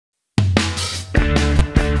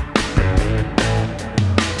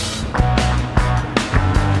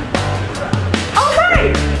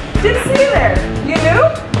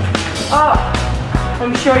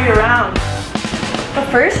show you around. But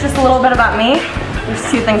first, just a little bit about me. There's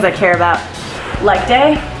two things I care about. Leg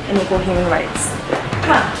day and equal human rights.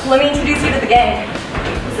 Come on, let me introduce you to the gang.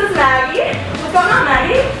 This is Maggie. What's going on,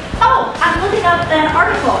 Maggie? Oh, I'm looking up an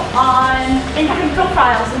article on income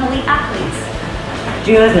profiles in elite athletes.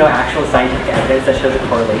 Do you guys know actual scientific evidence that shows a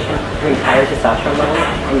correlation between higher testosterone levels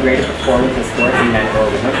and greater performance in sports in men or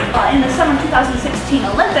women? In the summer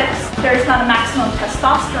 2016 Olympics, there's not a maximum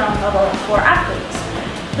testosterone level for athletes.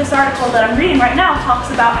 This article that I'm reading right now talks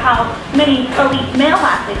about how many elite male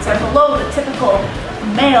athletes are below the typical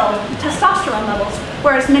male testosterone levels,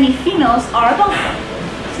 whereas many females are above them.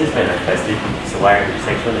 This is fantastic. So why are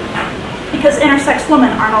intersex women? Because intersex women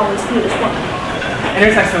aren't always viewed as women.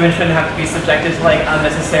 Intersex women shouldn't have to be subjected to like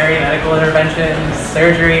unnecessary medical interventions,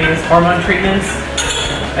 surgeries, hormone treatments.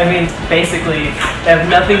 I mean, basically, they have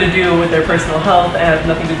nothing to do with their personal health and have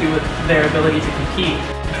nothing to do with their ability to compete.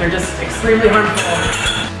 They're just extremely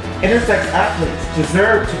harmful. Intersex athletes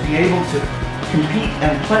deserve to be able to compete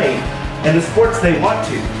and play in the sports they want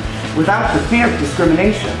to, without the fear of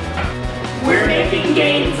discrimination. We're making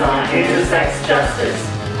gains on intersex justice.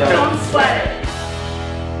 Don't sweat it.